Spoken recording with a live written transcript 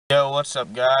Yo, what's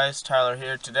up guys? Tyler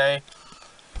here today.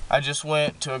 I just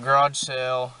went to a garage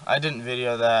sale. I didn't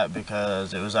video that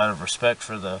because it was out of respect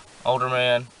for the older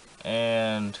man,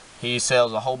 and he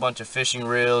sells a whole bunch of fishing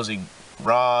reels,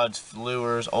 rods,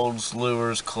 lures, old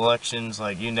lures, collections,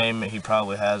 like you name it, he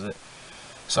probably has it.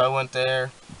 So I went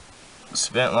there,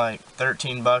 spent like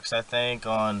 13 bucks I think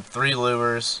on 3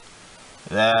 lures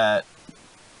that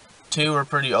 2 are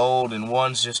pretty old and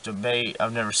one's just a bait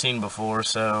I've never seen before.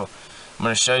 So I'm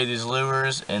going to show you these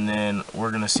lures, and then we're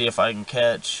going to see if I can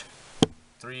catch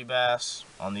 3 bass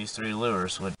on these 3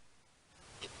 lures.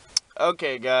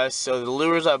 Okay guys, so the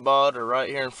lures I bought are right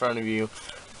here in front of you.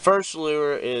 First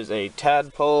lure is a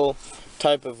tadpole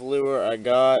type of lure I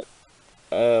got.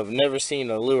 I've never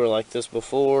seen a lure like this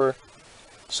before,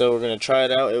 so we're going to try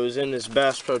it out. It was in this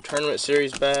Bass Pro Tournament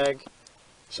Series bag,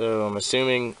 so I'm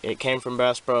assuming it came from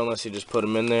Bass Pro unless he just put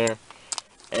them in there.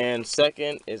 And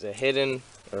second is a hidden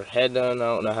or head-done, I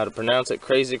don't know how to pronounce it,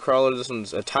 crazy crawler. This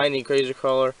one's a tiny crazy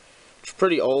crawler. It's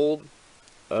pretty old.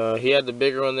 He had the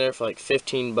bigger one there for like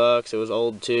 15 bucks. It was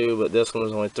old too, but this one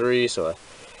was only 3, so I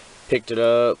picked it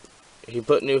up. He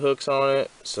put new hooks on it,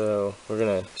 so we're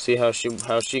gonna see how she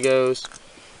goes.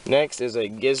 Next is a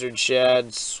gizzard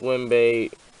shad swim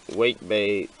bait, wake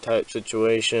bait type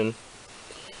situation,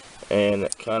 and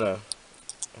it kind of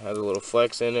has a little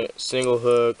flex in it. Single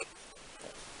hook,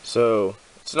 so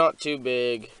it's not too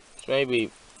big. It's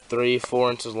maybe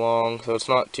 3-4 inches long, so it's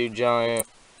not too giant.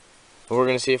 But we're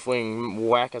going to see if we can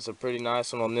whack us a pretty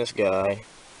nice one on this guy.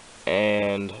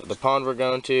 And the pond we're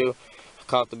going to, I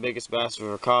caught the biggest bass we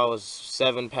ever caught, was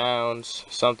 7 pounds,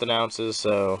 something ounces.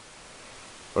 So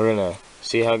we're going to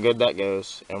see how good that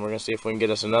goes. And we're going to see if we can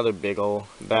get us another big old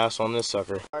bass on this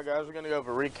sucker. Alright guys, we're going to go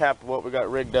over a recap of what we got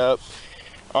rigged up.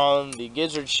 On the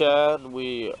gizzard shad,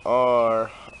 we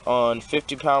are on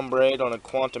 50-pound braid on a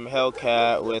Quantum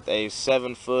Hellcat with a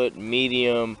 7-foot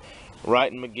medium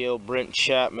Wright & McGill Brent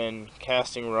Chapman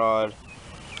casting rod.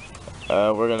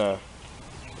 We're gonna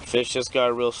fish this guy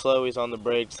real slow. He's on the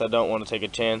braid because I don't want to take a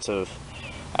chance of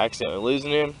accidentally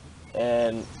losing him.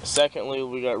 And secondly,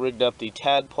 we got rigged up the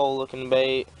tadpole looking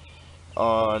bait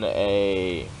on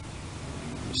a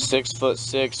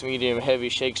 6'6" medium heavy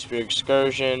Shakespeare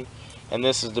Excursion. And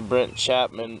this is the Brent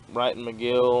Chapman Wright &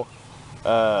 McGill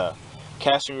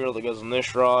casting reel that goes on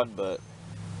this rod,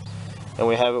 and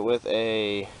we have it with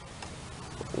a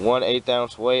 1/8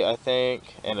 ounce weight I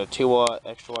think, and a 2-watt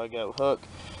extra wide gap hook.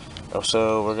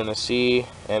 So we're gonna see,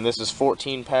 and this is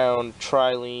 14-pound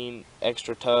Trilene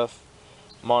extra tough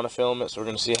monofilament, so we're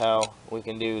gonna see how we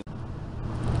can do.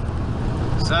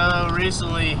 So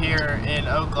recently here in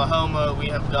Oklahoma we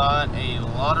have got a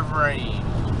lot of rain,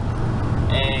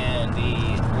 and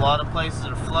a lot of places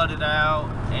are flooded out.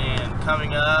 And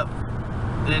coming up,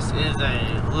 this is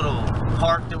a little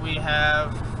park that we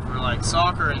have for like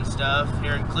soccer and stuff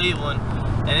here in Cleveland,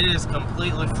 and it is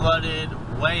completely flooded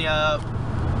way up,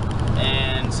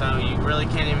 and so you really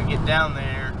can't even get down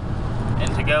there.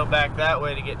 And to go back that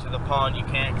way to get to the pond, you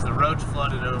can't because the road's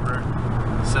flooded over.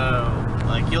 So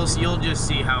like you'll just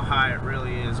see how high it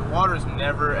really is. The water's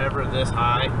never ever this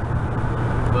high,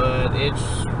 but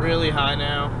it's really high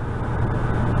now.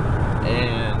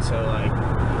 And so like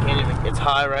you can't even, it's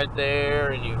high right there,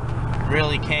 and you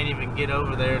really can't even get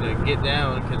over there to get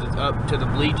down because it's up to the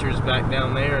bleachers back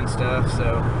down there and stuff.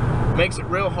 So it makes it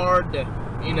real hard to,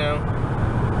 you know,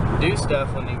 do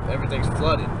stuff when everything's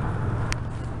flooded.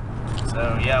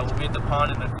 So yeah, we'll get the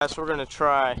pond in the grass. We're gonna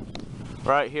try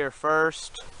right here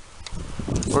first.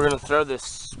 We're gonna throw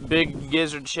this big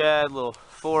gizzard shad, little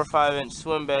 4 or 5 inch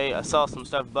swim bait. I saw some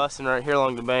stuff busting right here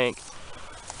along the bank,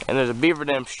 and there's a beaver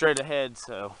dam straight ahead,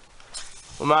 so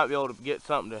we might be able to get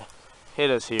something to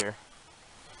hit us here.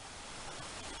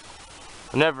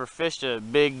 I've never fished a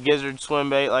big gizzard swim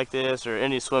bait like this, or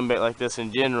any swim bait like this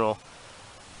in general,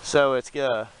 so it's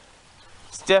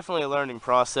definitely a learning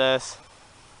process.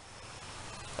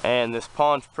 And this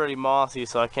pond's pretty mossy,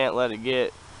 so I can't let it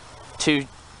get too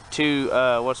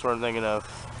what's what I'm thinking of,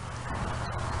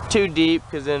 too deep,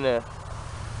 because then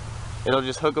it'll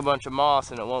just hook a bunch of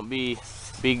moss and it won't be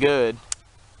good.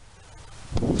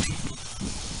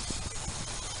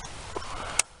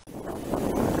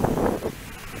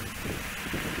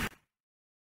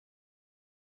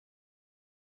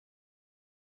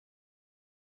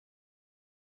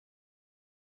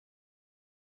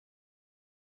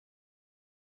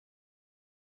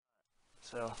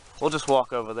 So we'll just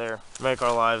walk over there, make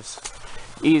our lives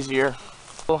easier.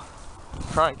 We'll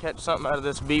try and catch something out of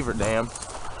this beaver dam.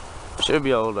 Should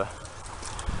be able to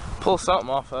pull something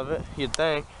off of it, you'd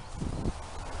think.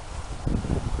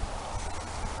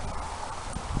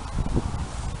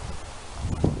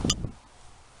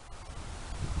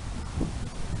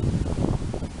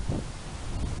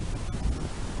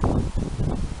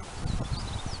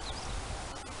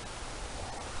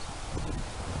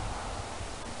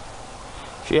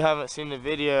 If you haven't seen the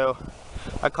video,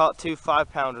 I caught 2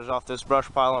 5-pounders off this brush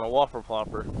pile on a whopper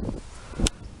plopper.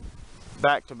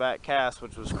 Back-to-back casts,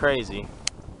 which was crazy.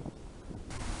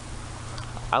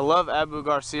 I love Abu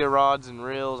Garcia rods and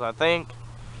reels. I think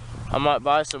I might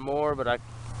buy some more, but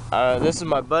this is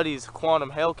my buddy's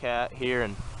Quantum Hellcat here,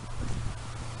 and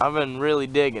I've been really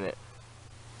digging it.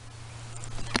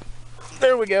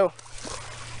 There we go.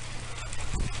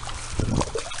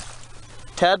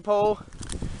 Tadpole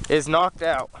is knocked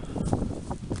out.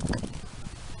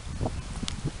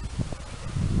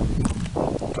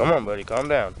 Come on, buddy, calm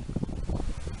down.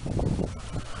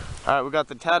 Alright, we got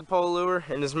the tadpole lure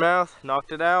in his mouth,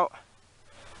 knocked it out.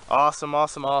 Awesome,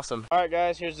 awesome, awesome. Alright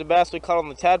guys, here's the bass we caught on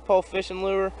the tadpole fishing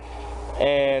lure.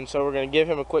 And so we're gonna give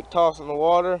him a quick toss in the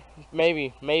water.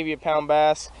 Maybe a pound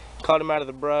bass. Caught him out of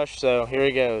the brush, so here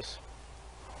he goes.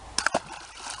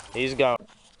 He's gone.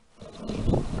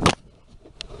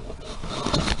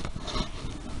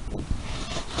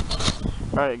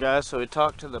 Alright guys, so we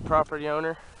talked to the property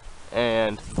owner,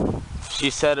 and she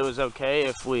said it was okay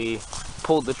if we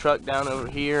pulled the truck down over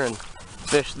here and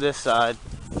fished this side.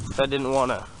 I didn't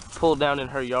want to pull down in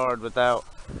her yard without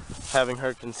having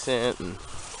her consent and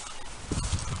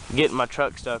getting my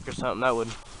truck stuck or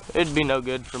something. It'd be no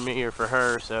good for me or for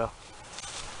her. So,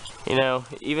 you know,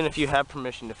 even if you have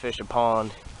permission to fish a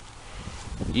pond,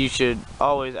 you should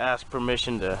always ask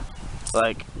permission to,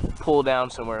 like, pull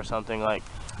down somewhere or something. Like,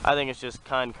 I think it's just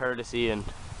kind courtesy, and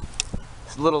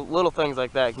little things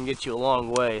like that can get you a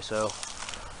long way. So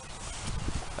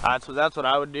that's what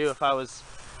I would do if I was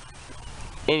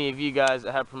any of you guys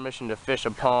that have permission to fish a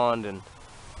pond. And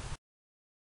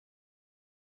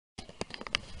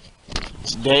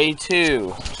it's day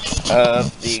 2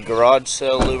 of the garage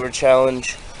sale lure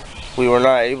challenge. We were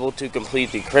not able to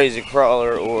complete the crazy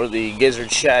crawler or the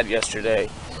gizzard shad yesterday,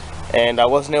 and I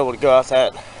wasn't able to go out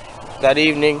that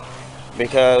evening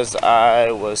because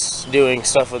I was doing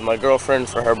stuff with my girlfriend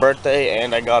for her birthday,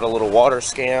 and I got a little water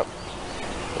scamp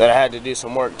that I had to do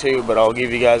some work too. But I'll give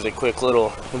you guys a quick little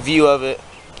view of it,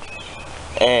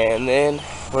 and then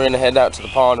we're gonna head out to the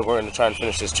pond and we're gonna try and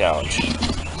finish this challenge.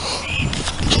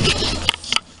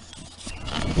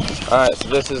 Alright, so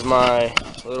this is my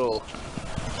little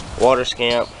water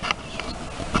scamp.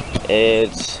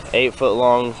 It's 8 foot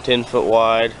long, 10 foot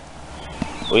wide.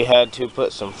 We had to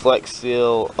put some Flex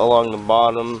Seal along the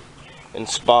bottom in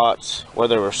spots where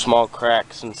there were small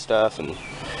cracks and stuff, and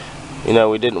you know,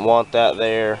 we didn't want that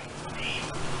there.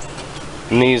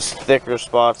 And these thicker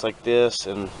spots like this,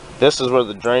 and this is where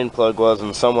the drain plug was,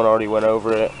 and someone already went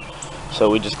over it, so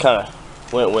we just kind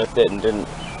of went with it and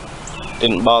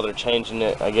didn't bother changing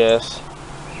it, I guess.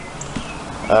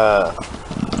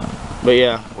 But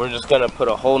yeah, we're just gonna put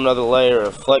a whole nother layer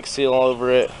of Flex Seal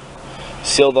over it,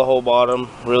 seal the whole bottom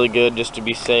really good just to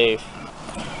be safe,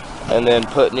 and then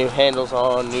put new handles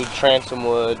on, new transom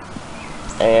wood,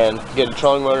 and get a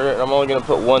trolling motor. And I'm only gonna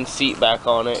put 1 seat back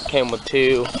on it. It came with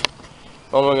 2.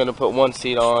 I'm only gonna put 1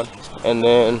 seat on, and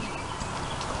then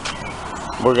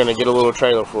we're gonna get a little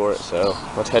trailer for it. So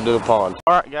let's head to the pond.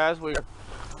 All right, guys, we're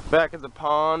back at the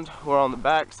pond. We're on the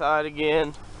back side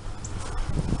again.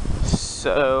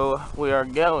 So we are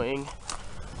going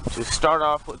to start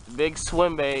off with the big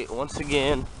swim bait once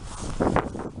again,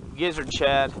 gizzard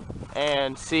shad,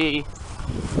 and see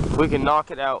if we can knock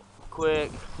it out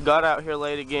quick. Got out here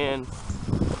late again,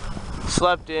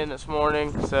 slept in this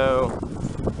morning, so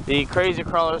the crazy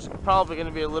crawler is probably going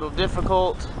to be a little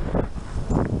difficult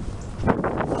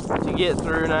to get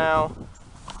through now,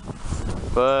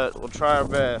 but we'll try our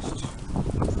best.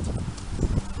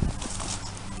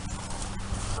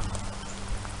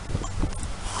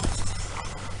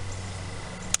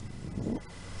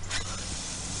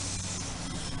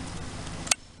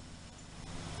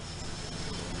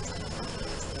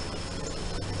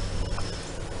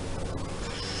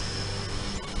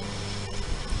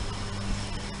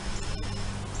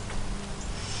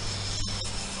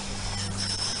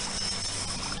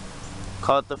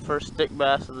 Caught the first stick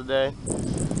bass of the day.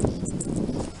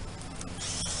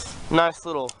 Nice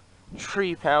little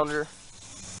tree pounder.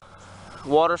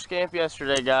 Water scamp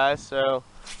yesterday, guys, so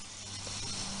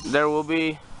there will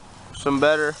be some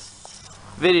better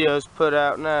videos put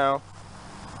out now.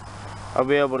 I'll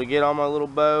be able to get on my little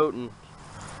boat and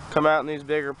come out in these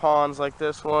bigger ponds like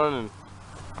this one and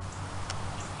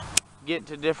get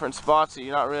to different spots that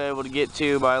you're not really able to get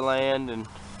to by land, and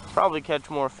probably catch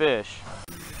more fish.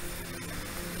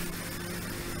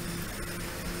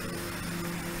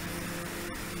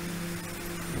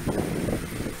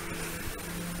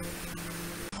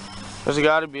 There's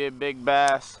got to be a big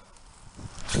bass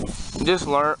just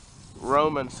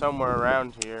roaming somewhere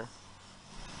around here.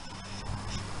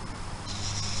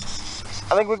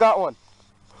 I think we got one.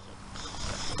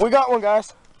 We got one,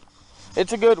 guys.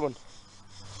 It's a good one.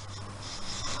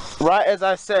 Right as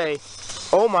I say,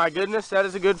 oh my goodness, that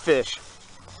is a good fish.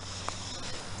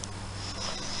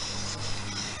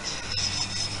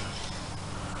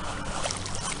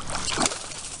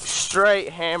 Straight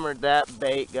hammered that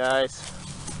bait, guys.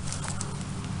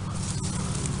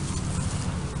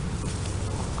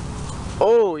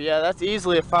 Oh yeah, that's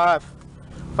easily a 5,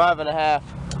 5.5.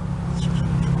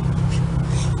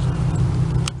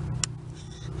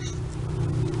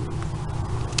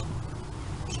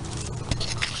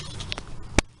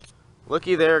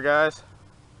 Looky there, guys.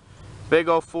 Big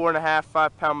old 4.5,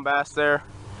 5-pound bass there.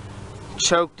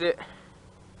 Choked it.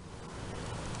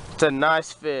 It's a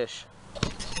nice fish.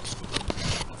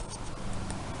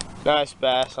 Nice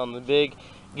bass on the big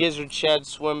gizzard shad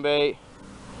swim bait.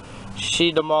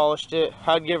 She demolished it.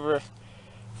 I'd give her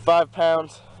 5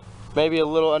 pounds, maybe a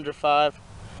little under 5.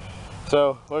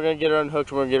 So we're gonna get her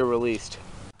unhooked and we're gonna get her released.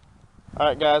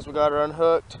 Alright guys, we got her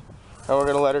unhooked and we're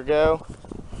gonna let her go.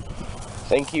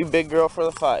 Thank you, big girl, for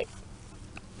the fight.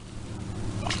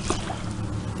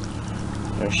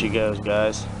 There she goes,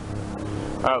 guys.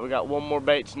 Alright, we got one more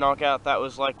bait to knock out. That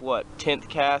was like, what, 10th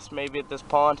cast maybe at this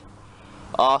pond?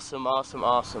 Awesome, awesome,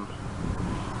 awesome.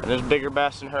 And there's bigger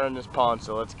bass than her in this pond,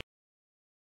 so let's go.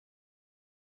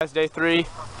 Guys, day 3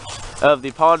 of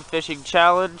the pond fishing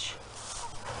challenge.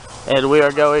 And we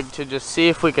are going to just see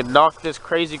if we can knock this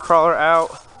crazy crawler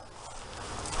out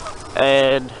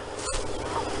and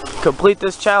complete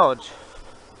this challenge.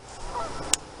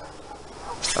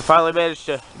 I finally managed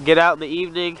to get out in the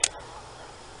evening,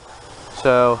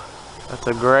 so that's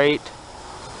a great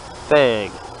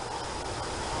thing.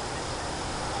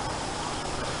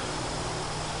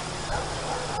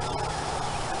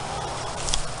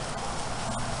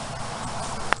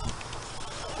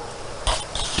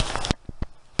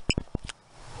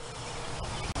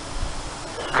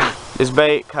 This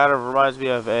bait kind of reminds me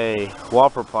of a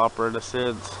whopper plopper in a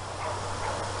sense.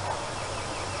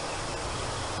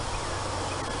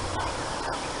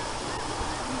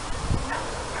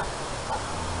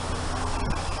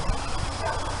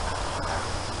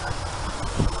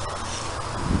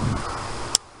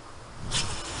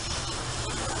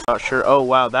 Not sure. Oh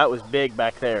wow, that was big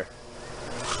back there.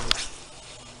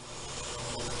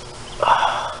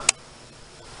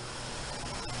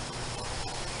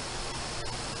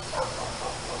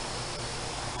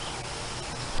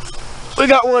 We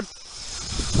got one.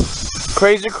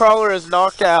 Crazy crawler is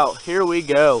knocked out. Here we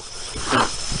go.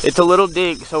 It's a little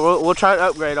dink, so we'll try to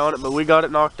upgrade on it, but we got it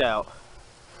knocked out.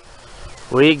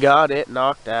 We got it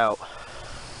knocked out.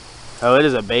 Oh, it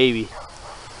is a baby.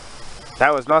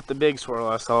 That was not the big swirl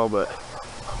I saw, but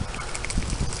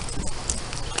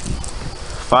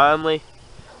finally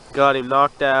got him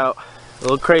knocked out. A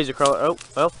little crazy crawler. Oh,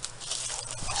 well,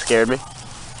 scared me.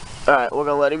 All right, we're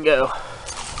gonna let him go.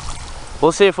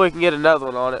 We'll see if we can get another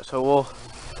one on it, so we'll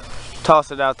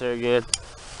toss it out there again.